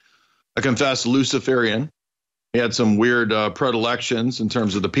 a confessed Luciferian. He had some weird predilections in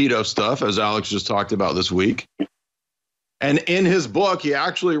terms of the pedo stuff, as Alex just talked about this week. And in his book, he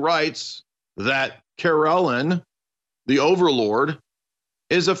actually writes that Karellen, the overlord,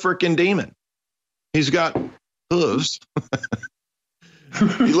 is a freaking demon. He's got hooves.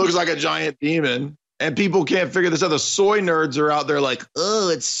 He looks like a giant demon, and people can't figure this out. The soy nerds are out there like, oh,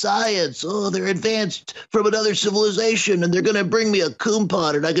 it's science. Oh, they're advanced from another civilization, and they're going to bring me a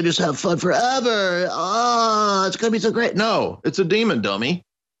Kumpat, and I can just have fun forever. Oh, it's going to be so great. No, it's a demon, dummy.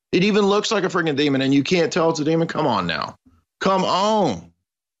 It even looks like a freaking demon, and you can't tell it's a demon? Come on now. Come on.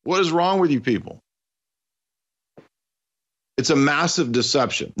 What is wrong with you people? It's a massive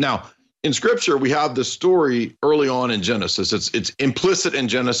deception. Now, in Scripture, we have the story early on in Genesis. It's implicit in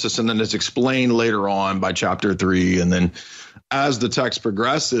Genesis, and then it's explained later on by chapter 3. And then as the text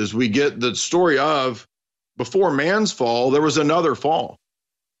progresses, we get the story of before man's fall, there was another fall.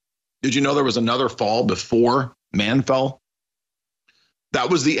 Did you know there was another fall before man fell?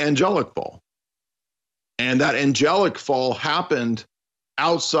 That was the angelic fall. And that angelic fall happened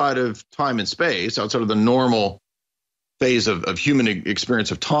outside of time and space, outside of the normal phase of human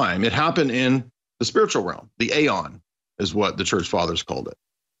experience of time. It happened in the spiritual realm. The aeon is what the church fathers called it.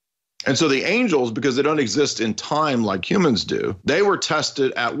 And so the angels, because they don't exist in time like humans do, they were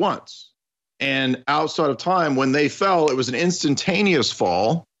tested at once. And outside of time, when they fell, it was an instantaneous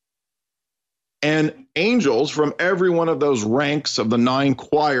fall. And angels from every one of those ranks of the 9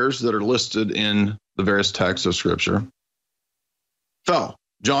 choirs that are listed in the various texts of Scripture fell.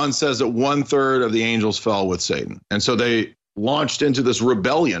 John says that 1/3 of the angels fell with Satan. And so they launched into this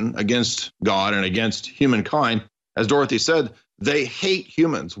rebellion against God and against humankind. As Dorothy said, they hate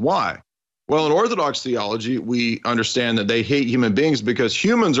humans. Why? Well, in Orthodox theology, we understand that they hate human beings because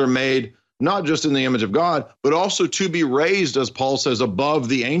humans are made not just in the image of God, but also to be raised, as Paul says, above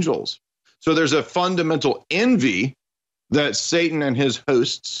the angels. So there's a fundamental envy that Satan and his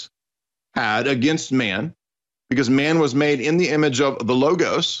hosts had against man, because man was made in the image of the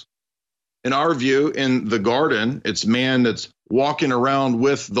Logos. In our view, in the garden, it's man that's walking around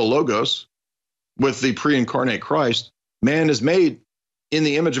with the Logos, with the pre-incarnate Christ. Man is made in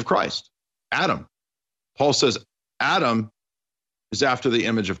the image of Christ. Adam. Paul says Adam is after the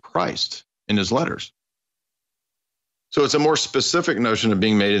image of Christ in his letters. So it's a more specific notion of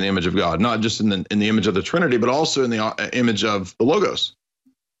being made in the image of God, not just in the image of the Trinity, but also in the image of the Logos,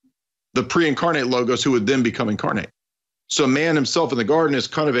 the pre-incarnate Logos who would then become incarnate. So man himself in the garden is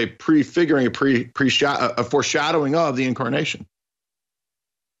kind of a prefiguring, a foreshadowing of the incarnation.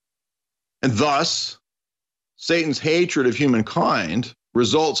 And thus, Satan's hatred of humankind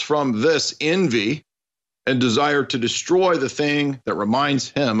results from this envy and desire to destroy the thing that reminds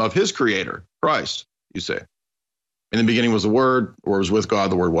him of his creator, Christ, you say. In the beginning was the Word, the Word was with God,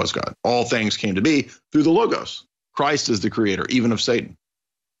 the Word was God. All things came to be through the Logos. Christ is the creator, even of Satan.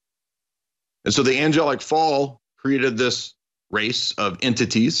 And so the angelic fall created this race of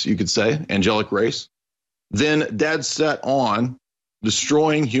entities, you could say, angelic race, then dead set on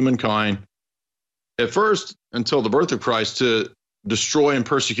destroying humankind, at first until the birth of Christ, to destroy and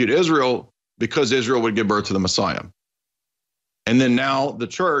persecute Israel because Israel would give birth to the Messiah. And then now the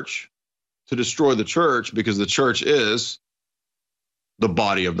church, to destroy the church because the church is the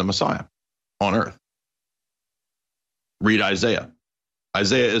body of the Messiah on earth. Read Isaiah.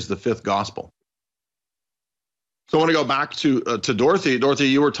 Isaiah is the fifth gospel. So I want to go back to Dorothy. Dorothy,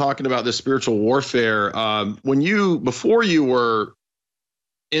 you were talking about this spiritual warfare. Before you were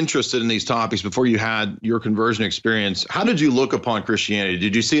interested in these topics, before you had your conversion experience, how did you look upon Christianity?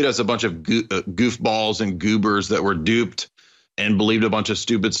 Did you see it as a bunch of goofballs and goobers that were duped and believed a bunch of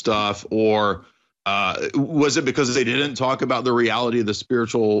stupid stuff? Or was it because they didn't talk about the reality of the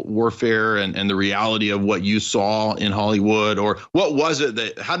spiritual warfare and the reality of what you saw in Hollywood? Or what was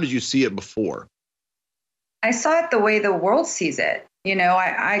it how did you see it before? I saw it the way the world sees it. You know,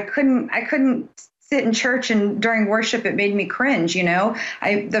 I couldn't sit in church, and during worship, it made me cringe. You know,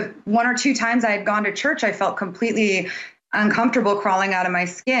 the one or two times I had gone to church, I felt completely uncomfortable crawling out of my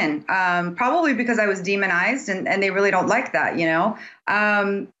skin, probably because I was demonized, and they really don't like that, you know.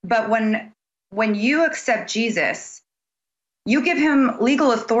 But when you accept Jesus, you give him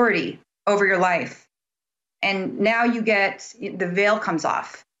legal authority over your life. And now you get, the veil comes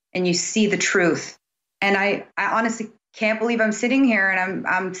off and you see the truth. And I honestly can't believe I'm sitting here and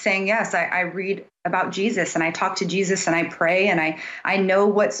I'm saying, yes, I read about Jesus and I talk to Jesus and I pray and I know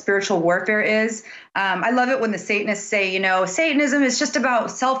what spiritual warfare is. I love it when the Satanists say, you know, Satanism is just about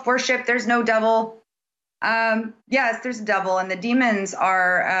self-worship. There's no devil. Yes, there's a devil, and the demons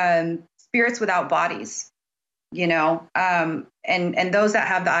are spirits without bodies, you know, and those that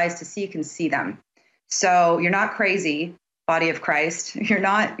have the eyes to see can see them. So you're not crazy, body of Christ. You're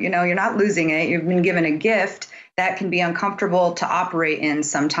not losing it. You've been given a gift that can be uncomfortable to operate in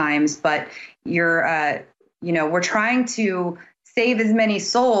sometimes, but we're trying to save as many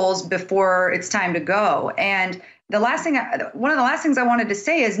souls before it's time to go. And one of the last things I wanted to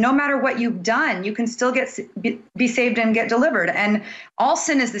say is, no matter what you've done, you can still be saved and get delivered. And all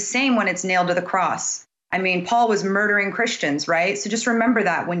sin is the same when it's nailed to the cross. I mean, Paul was murdering Christians, right? So just remember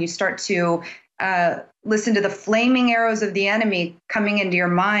that when you start to listen to the flaming arrows of the enemy coming into your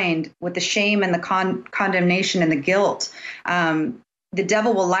mind with the shame and the condemnation and the guilt, the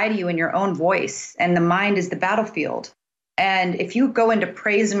devil will lie to you in your own voice, and the mind is the battlefield. And if you go into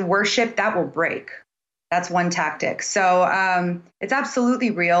praise and worship, that will break. That's one tactic. So it's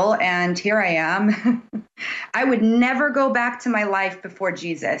absolutely real. And here I am. I would never go back to my life before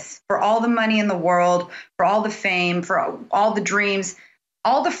Jesus. For all the money in the world, for all the fame, for all the dreams,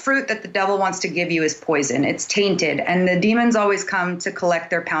 all the fruit that the devil wants to give you is poison. It's tainted. And the demons always come to collect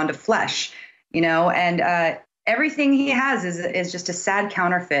their pound of flesh, you know, and everything he has is just a sad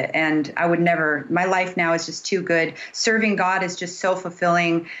counterfeit. And I would never, my life now is just too good. Serving God is just so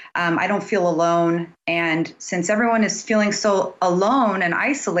fulfilling. I don't feel alone. And since everyone is feeling so alone and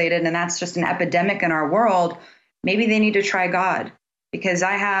isolated, and that's just an epidemic in our world, maybe they need to try God, because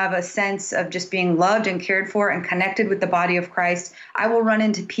I have a sense of just being loved and cared for and connected with the body of Christ. I will run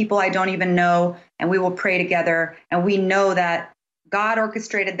into people I don't even know, and we will pray together. And we know that God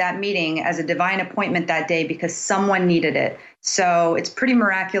orchestrated that meeting as a divine appointment that day because someone needed it. So it's pretty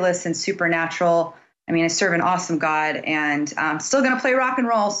miraculous and supernatural. I mean, I serve an awesome God, and I'm still going to play rock and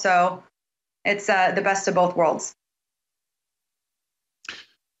roll. So it's the best of both worlds.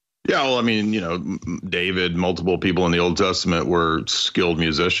 Yeah, well, I mean, David, multiple people in the Old Testament were skilled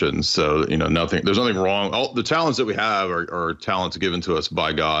musicians. So, there's nothing wrong. All the talents that we have are talents given to us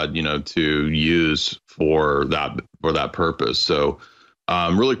by God, to use for that purpose. So,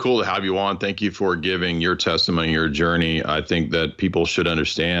 really cool to have you on. Thank you for giving your testimony, your journey. I think that people should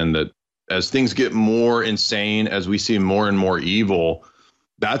understand that as things get more insane, as we see more and more evil,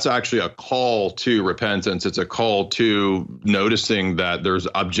 that's actually a call to repentance. It's a call to noticing that there's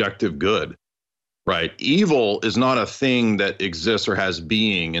objective good, right? Evil is not a thing that exists or has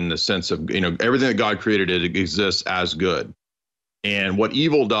being in the sense of, everything that God created, it exists as good. And what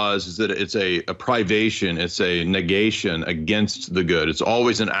evil does is that it's a privation, it's a negation against the good. It's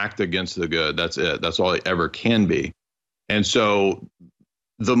always an act against the good. That's it. That's all it ever can be. And so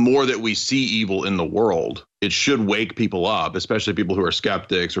the more that we see evil in the world, it should wake people up, especially people who are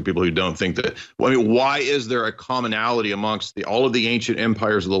skeptics or people who don't think that. Why is there a commonality amongst all of the ancient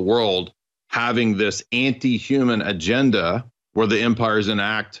empires of the world having this anti-human agenda where the empires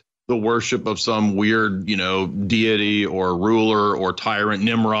enact the worship of some weird, deity or ruler or tyrant,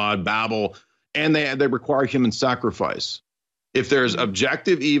 Nimrod, Babel, and they require human sacrifice? If there's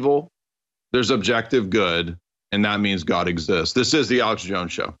objective evil, there's objective good. And that means God exists. This is the Alex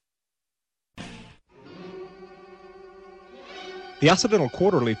Jones Show. The Occidental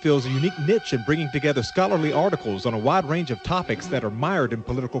Quarterly fills a unique niche in bringing together scholarly articles on a wide range of topics that are mired in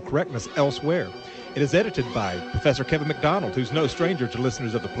political correctness elsewhere. It is edited by Professor Kevin McDonald, who's no stranger to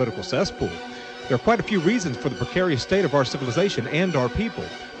listeners of the political cesspool. There are quite a few reasons for the precarious state of our civilization and our people,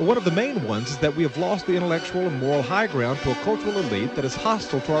 but one of the main ones is that we have lost the intellectual and moral high ground to a cultural elite that is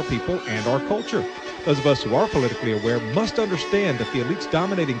hostile to our people and our culture. Those of us who are politically aware must understand that the elites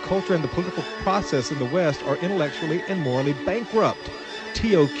dominating culture and the political process in the West are intellectually and morally bankrupt.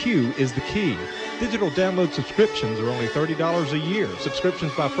 TOQ is the key. Digital download subscriptions are only $30 a year.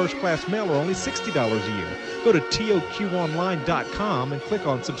 Subscriptions by first-class mail are only $60 a year. Go to TOQonline.com and click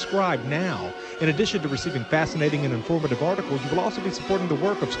on subscribe now. In addition to receiving fascinating and informative articles, you will also be supporting the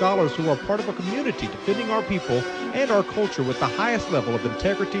work of scholars who are part of a community defending our people and our culture with the highest level of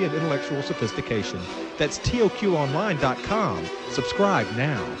integrity and intellectual sophistication. That's TOQonline.com. Subscribe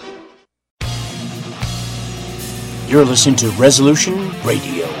now. You're listening to Resolution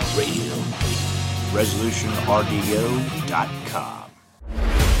Radio. ResolutionRDO.com.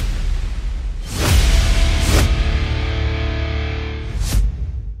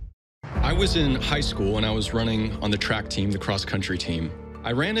 I was in high school and I was running on the track team, the cross-country team.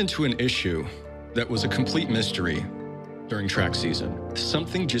 I ran into an issue that was a complete mystery during track season.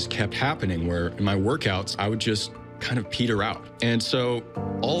 Something just kept happening where in my workouts, I would just kind of peter out. And so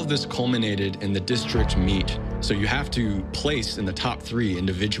all of this culminated in the district meet. So you have to place in the top 3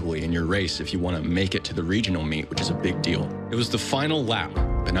 individually in your race if you want to make it to the regional meet, which is a big deal. It was the final lap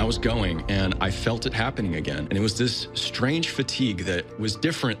and I was going and I felt it happening again. And it was this strange fatigue that was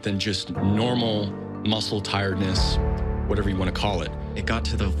different than just normal muscle tiredness, whatever you want to call it. It got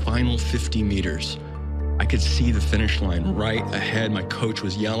to the final 50 meters. I could see the finish line right ahead. My coach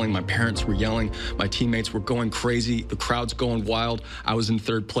was yelling. My parents were yelling. My teammates were going crazy. The crowd's going wild. I was in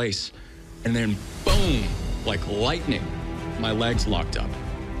 3rd place. And then boom, like lightning, my legs locked up.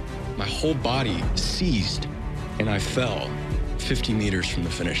 My whole body seized and I fell 50 meters from the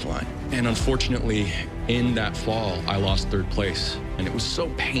finish line. And unfortunately, in that fall, I lost 3rd place. And it was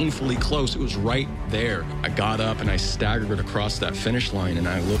so painfully close. It was right there. I got up and I staggered across that finish line and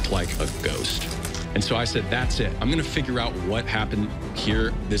I looked like a ghost. And so I said, that's it. I'm going to figure out what happened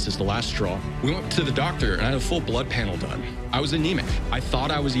here. This is the last straw. We went to the doctor and I had a full blood panel done. I was anemic. I thought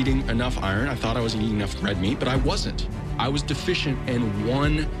I was eating enough iron. I thought I was eating enough red meat, but I wasn't. I was deficient in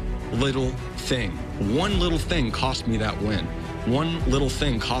one little thing. One little thing cost me that win. One little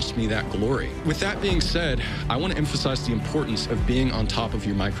thing cost me that glory. With that being said, I want to emphasize the importance of being on top of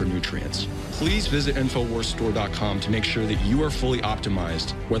your micronutrients. Please visit InfoWarsStore.com to make sure that you are fully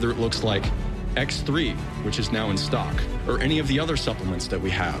optimized, whether it looks like X3, which is now in stock, or any of the other supplements that we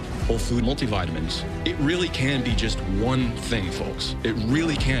have, whole food multivitamins. It really can be just one thing, folks. It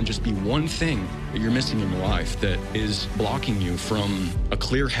really can just be one thing that you're missing in your life that is blocking you from a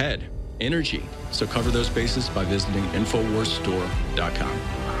clear head, energy. So cover those bases by visiting InfoWarsStore.com.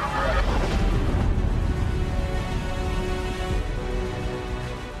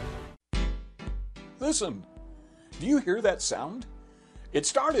 Listen, do you hear that sound? It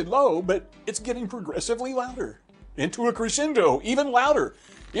started low, but it's getting progressively louder. Into a crescendo, even louder.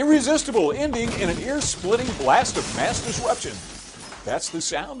 Irresistible, ending in an ear-splitting blast of mass disruption. That's the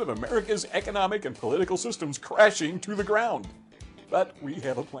sound of America's economic and political systems crashing to the ground. But we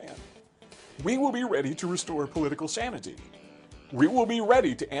have a plan. We will be ready to restore political sanity. We will be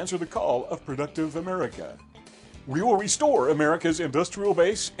ready to answer the call of productive America. We will restore America's industrial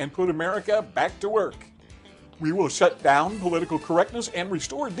base and put America back to work. We will shut down political correctness and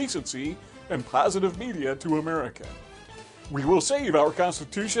restore decency and positive media to America. We will save our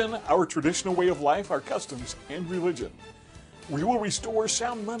Constitution, our traditional way of life, our customs, and religion. We will restore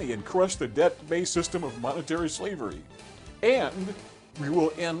sound money and crush the debt-based system of monetary slavery. And we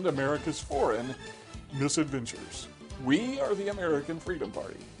will end America's foreign misadventures. We are the American Freedom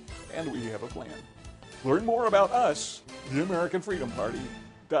Party, and we have a plan. Learn more about us, the American Freedom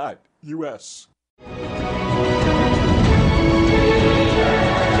Party.us.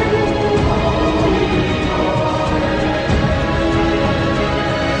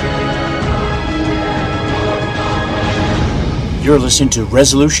 You're listening to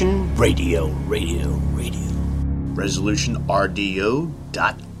Resolution Radio.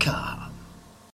 ResolutionRDO.com.